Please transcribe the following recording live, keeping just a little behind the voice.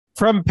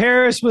From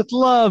Paris with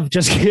love.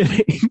 Just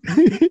kidding.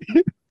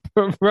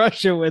 From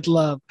Russia with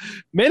love.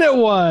 Minute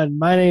one.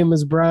 My name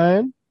is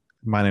Brian.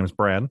 My name is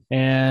Brad.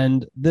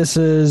 And this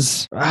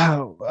is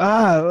I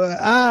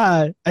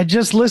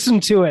just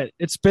listened to it.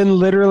 It's been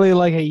literally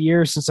like a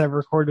year since I've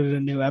recorded a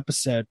new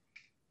episode.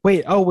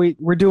 Wait,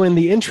 we're doing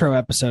the intro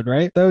episode,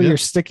 right? Though your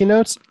sticky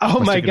notes.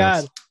 Oh my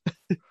God.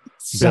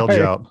 Bailed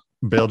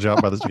you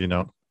out by the sticky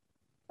note.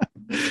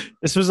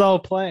 This was all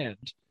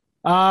planned.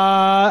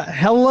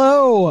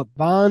 Hello,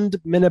 Bond,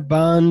 Minute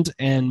Bond,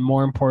 and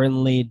more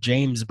importantly,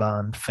 James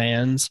Bond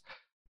fans.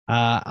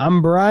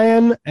 I'm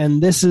Brian,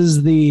 and this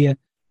is the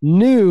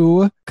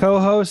new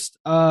co-host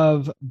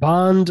of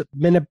Bond,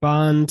 Minute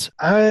Bond.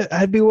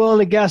 I'd be willing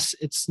to guess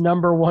it's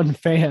number one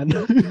fan.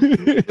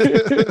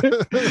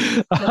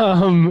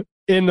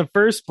 In the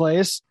first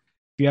place,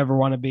 if you ever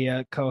want to be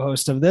a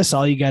co-host of this,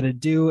 all you got to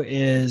do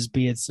is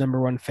be its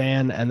number one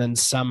fan and then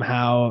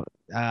somehow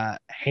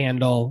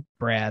handle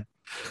Brad.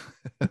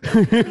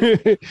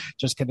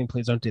 Just kidding.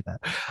 Please don't do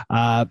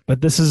that.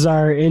 But this is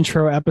our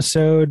intro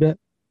episode.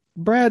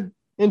 Brad,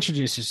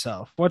 introduce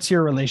yourself. What's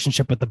your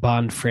relationship with the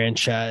Bond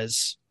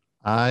franchise?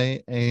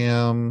 I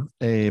am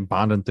a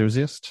Bond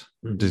enthusiast,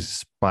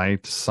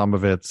 despite some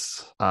of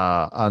its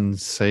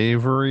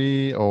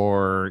unsavory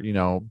or,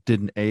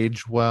 didn't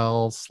age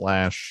well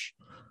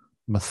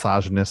 /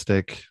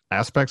 misogynistic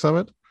aspects of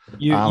it.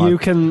 You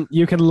can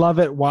love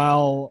it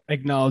while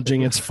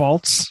acknowledging its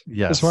faults.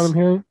 Yes. That's what I'm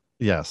hearing.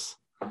 Yes.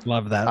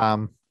 Love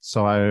that.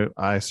 So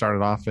I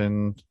started off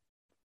in,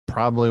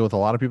 probably with a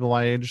lot of people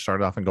my age,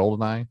 started off in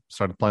GoldenEye,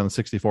 started playing the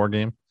 64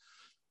 game,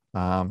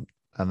 and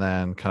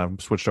then kind of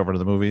switched over to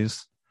the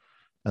movies.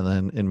 And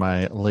then in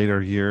my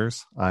later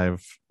years,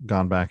 I've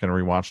gone back and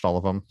rewatched all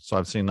of them. So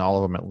I've seen all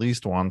of them at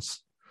least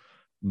once.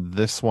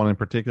 This one in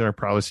particular, I've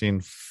probably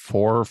seen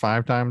 4 or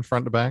 5 times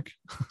front to back.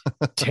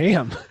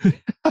 Damn.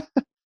 I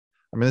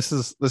mean, this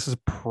is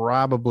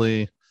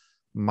probably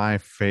my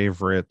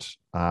favorite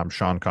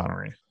Sean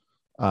Connery.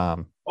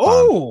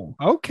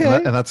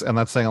 Okay. And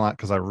that's saying a lot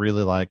because I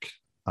really like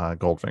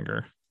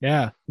Goldfinger.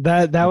 Yeah,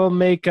 that will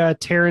make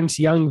Terrence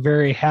Young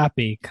very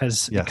happy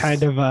because it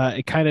kind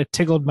of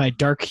tickled my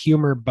dark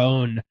humor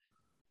bone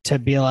to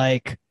be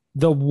like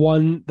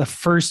the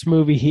first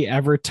movie he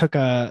ever took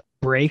a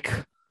break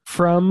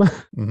from.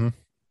 Mm-hmm.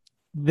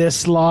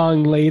 This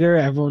long later,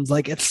 everyone's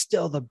like, it's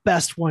still the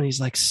best one.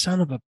 He's like, son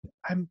of a,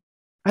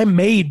 I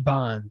made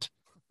Bond.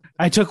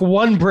 I took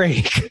one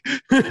break.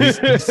 he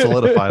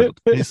solidified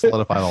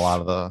a lot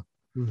of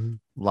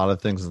the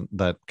things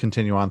that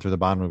continue on through the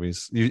Bond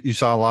movies. You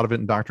saw a lot of it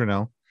in Dr.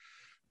 No.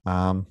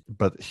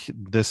 But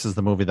this is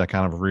the movie that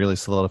kind of really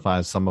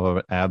solidifies some of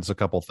it, adds a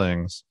couple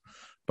things,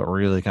 but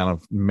really kind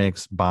of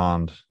makes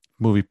Bond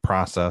movie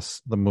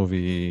process, the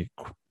movie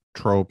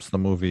tropes, the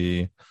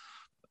movie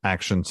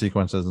action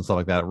sequences and stuff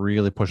like that,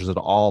 really pushes it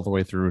all the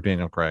way through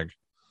Daniel Craig.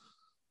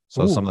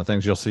 So some of the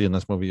things you'll see in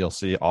this movie, you'll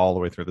see all the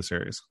way through the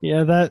series.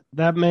 Yeah,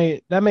 that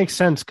makes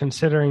sense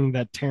considering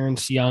that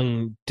Terrence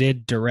Young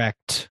did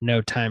direct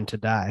No Time to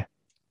Die.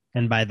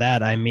 And by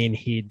that, I mean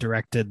he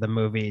directed the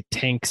movie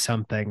Tank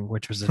Something,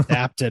 which was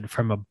adapted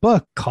from a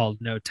book called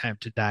No Time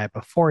to Die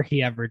before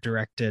he ever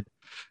directed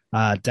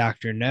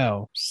Dr.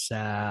 No.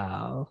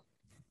 So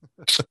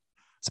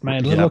it's my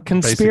little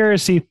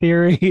conspiracy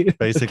theory.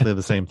 Basically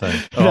the same thing.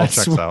 It all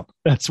checks out.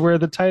 That's where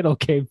the title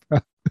came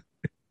from.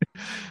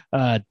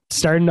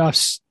 Starting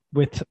off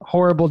with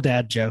horrible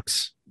dad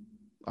jokes.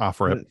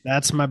 Offer it.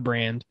 That's my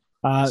brand.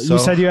 You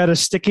said you had a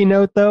sticky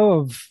note though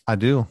of I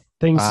do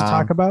things to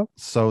talk about.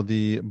 So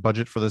the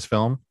budget for this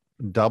film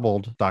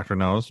doubled Dr.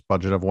 No's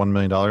budget of $1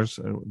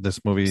 million.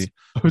 This movie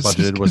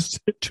budgeted was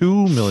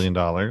 $2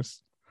 million.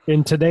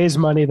 In today's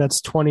money,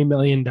 that's $20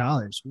 million.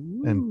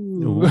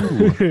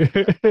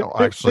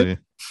 Actually,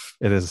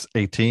 it is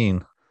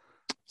 18.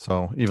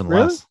 So even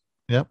really? Less.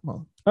 Yep.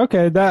 Well,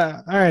 okay.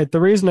 All right.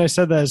 The reason I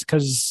said that is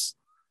because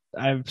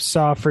I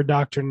saw for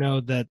Dr.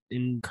 No that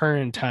in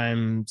current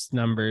times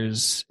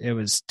numbers, it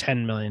was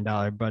 $10 million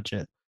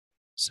budget.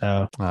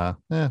 So might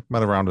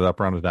have rounded up,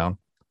 rounded down.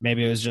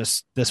 Maybe it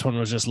was this one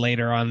was just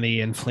later on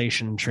the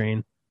inflation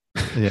train.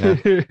 Yeah.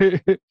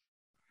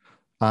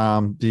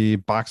 The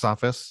box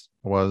office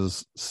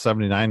was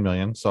 79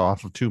 million. So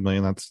off of 2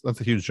 million, that's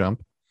a huge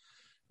jump.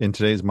 In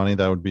today's money,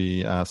 that would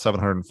be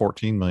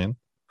 714 million.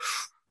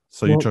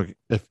 So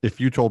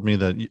if you told me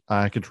that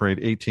I could trade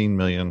 18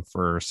 million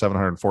for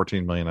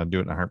 714 million, I'd do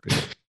it in a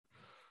heartbeat.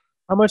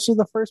 How much did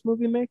the first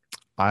movie make?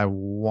 I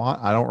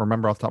don't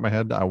remember off the top of my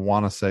head. I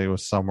want to say it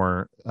was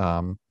somewhere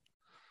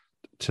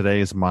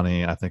today's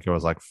money. I think it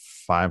was like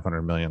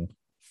 500 million,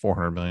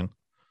 400 million.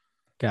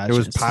 Gotcha. It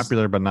was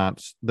popular, but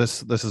not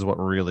this is what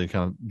really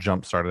kind of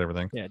jump started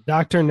everything. Yeah.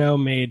 Dr. No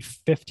made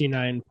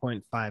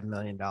 $59.5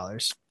 million.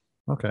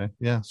 Okay.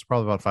 Yeah. It's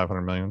probably about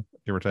 500 million,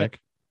 give or take.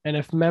 And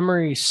if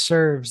memory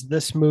serves,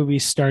 this movie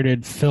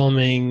started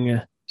filming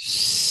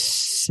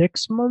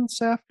 6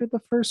 months after the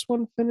first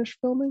one finished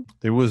filming.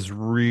 It was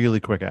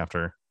really quick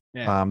after.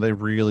 Yeah. They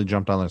really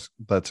jumped on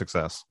that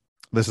success.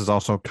 This is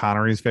also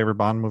Connery's favorite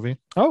Bond movie.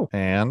 Oh.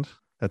 And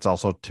It's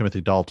also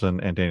Timothy Dalton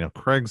and Daniel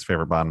Craig's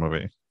favorite Bond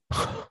movie.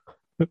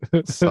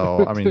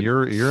 So, I mean,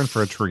 you're in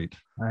for a treat.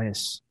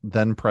 Nice.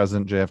 Then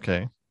President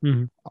JFK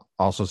Mhm.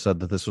 also said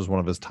that this was one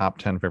of his top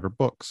 10 favorite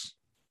books.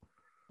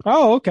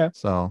 Oh, okay.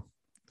 So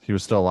he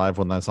was still alive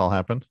when this all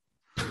happened.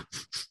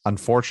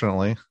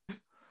 Unfortunately,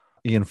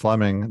 Ian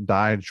Fleming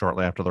died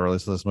shortly after the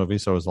release of this movie,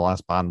 so it was the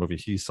last Bond movie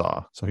he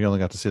saw. So he only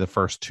got to see the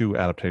first 2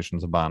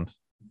 adaptations of Bond.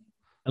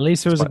 At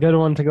least it was a good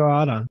one to go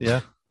out on.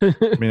 Yeah. I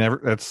mean,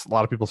 it's a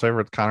lot of people's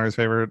favorite, Connery's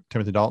favorite,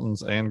 Timothy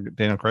Dalton's, and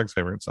Daniel Craig's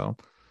favorite. So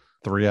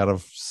 3 out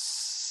of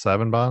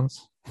 7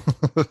 Bonds.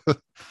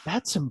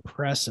 That's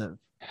impressive.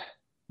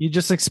 You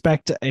just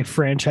expect a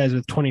franchise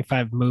with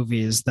 25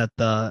 movies that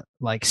the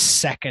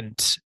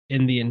second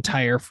in the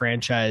entire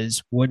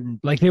franchise wouldn't,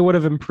 they would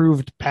have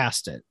improved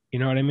past it. You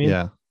know what I mean?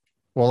 Yeah.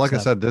 Well, like I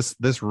said,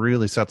 this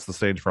really sets the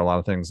stage for a lot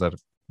of things that,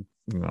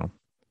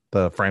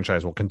 the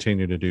franchise will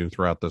continue to do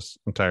throughout this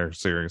entire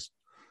series.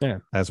 Yeah.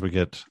 As we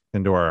get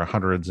into our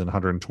 100s and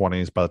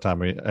 120s by the time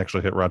we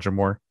actually hit Roger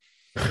Moore.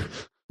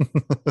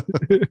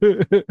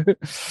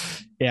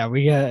 Yeah,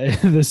 we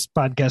got this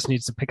podcast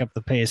needs to pick up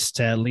the pace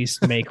to at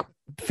least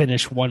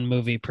finish 1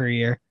 movie per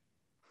year.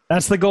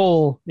 That's the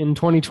goal in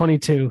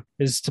 2022,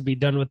 is to be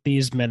done with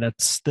this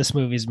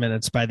movie's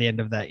minutes by the end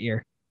of that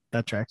year.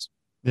 That tracks.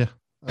 Yeah.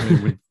 I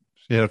mean,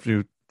 you have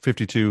to do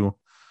 52.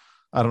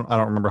 I don't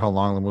remember how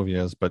long the movie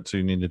is, but so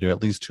you need to do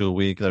at least 2 a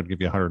week. That would give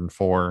you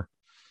 104.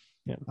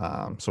 Yeah.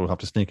 So we'll have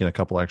to sneak in a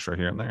couple extra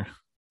here and there.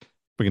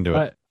 We can do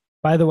it.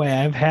 By the way,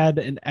 I've had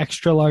an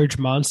extra large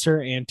Monster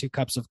and 2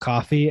 cups of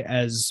coffee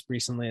as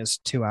recently as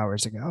 2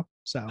 hours ago.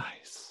 So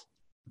Nice.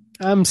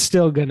 I'm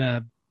still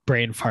gonna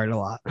brain fart a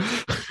lot.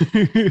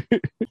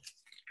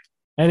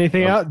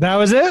 Anything else? That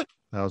was it?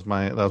 That was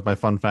my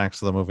fun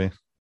facts of the movie.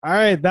 All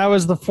right, that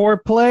was the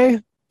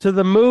foreplay to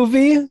the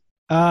movie.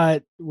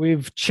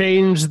 We've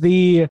changed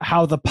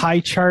how the pie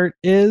chart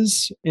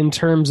is in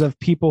terms of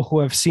people who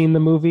have seen the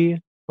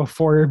movie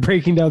before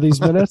breaking down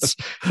these minutes.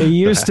 It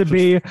used to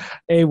be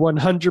a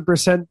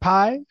 100%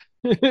 pie,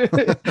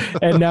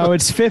 and now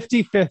it's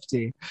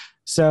 50-50.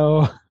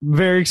 So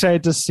very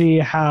excited to see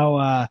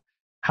how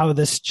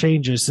this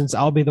changes, since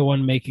I'll be the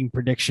one making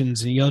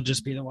predictions and you'll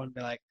just be the one to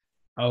be like,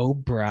 "Oh,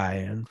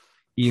 Brian,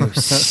 you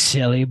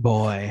silly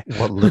boy.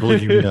 What little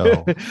you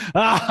know."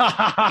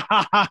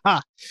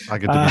 I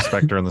get to be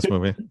Spectre in this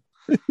movie.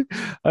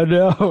 I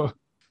know.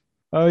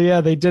 Oh,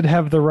 yeah, they did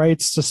have the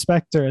rights to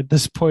Spectre at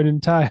this point in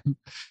time.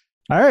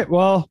 All right,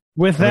 well,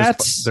 with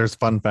there's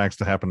fun facts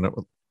to happen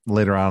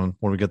later on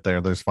when we get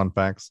there. There's fun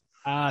facts.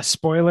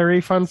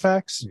 Spoilery fun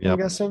facts, Yep. I'm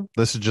guessing?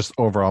 This is just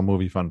overall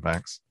movie fun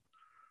facts.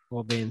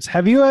 Well, beans.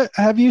 Have you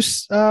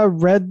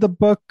read the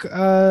book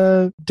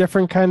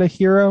Different Kind of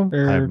Hero?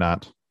 I have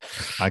not.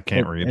 I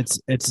can't read.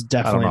 It's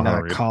definitely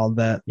not called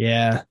that.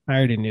 Yeah, I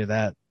already knew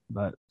that,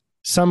 but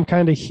Some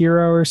Kind of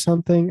Hero or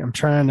something. I'm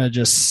trying to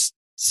just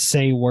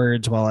say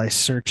words while I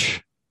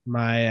search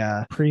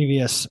my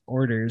previous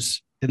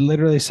orders. It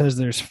literally says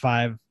there's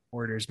 5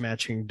 orders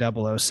matching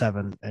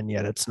 007, and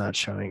yet it's not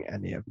showing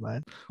any of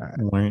mine. All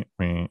right.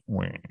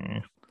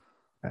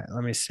 All right,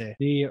 let me see.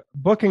 The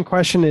book in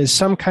question is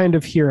Some Kind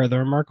of Hero, the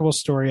remarkable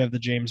story of the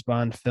James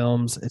Bond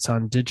films. It's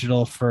on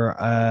digital for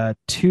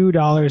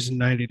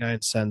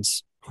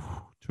 $2.99.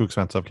 Too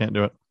expensive. Can't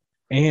do it.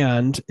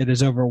 And it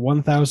is over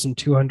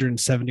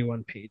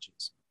 1,271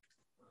 pages.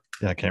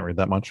 Yeah, I can't read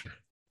that much.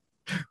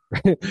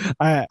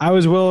 I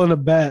was willing to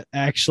bet,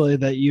 actually,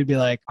 that you'd be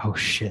like, "Oh,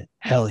 shit.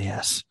 Hell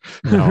yes."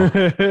 No.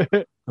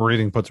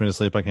 Reading puts me to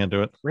sleep. I can't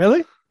do it.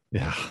 Really?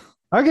 Yeah.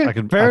 Okay,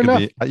 fair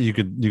enough. You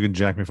could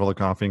jack me full of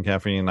coffee and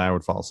caffeine, and I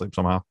would fall asleep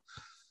somehow.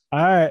 All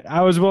right,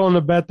 I was willing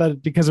to bet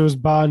that because it was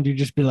Bond, you'd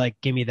just be like,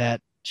 "Give me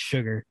that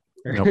sugar."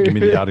 Nope, give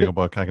me the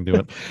audiobook. I can do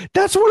it.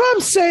 That's what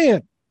I'm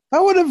saying. I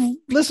would have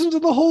listened to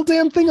the whole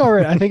damn thing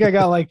already. I think I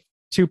got like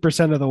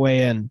 2% of the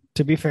way in.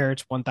 To be fair,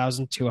 it's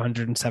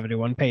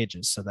 1,271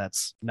 pages, so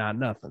that's not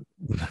nothing.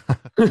 Not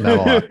a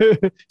lot.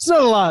 It's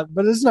not a lot,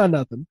 but it's not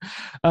nothing.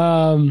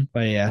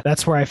 But yeah,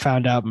 that's where I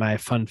found out my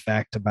fun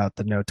fact about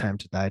the No Time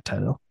to Die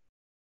title.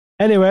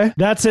 Anyway,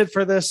 that's it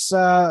for this,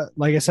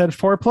 like I said,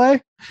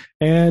 foreplay.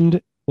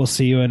 And we'll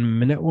see you in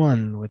minute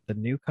 1 with the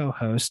new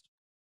co-host,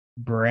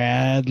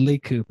 Bradley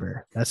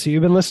Cooper. That's who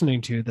you've been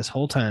listening to this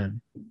whole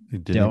time. You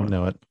didn't even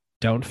know it.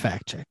 Don't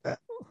fact check that.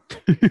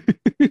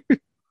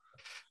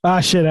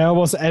 Shit, I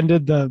almost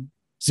ended the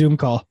Zoom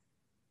call.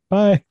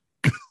 Bye.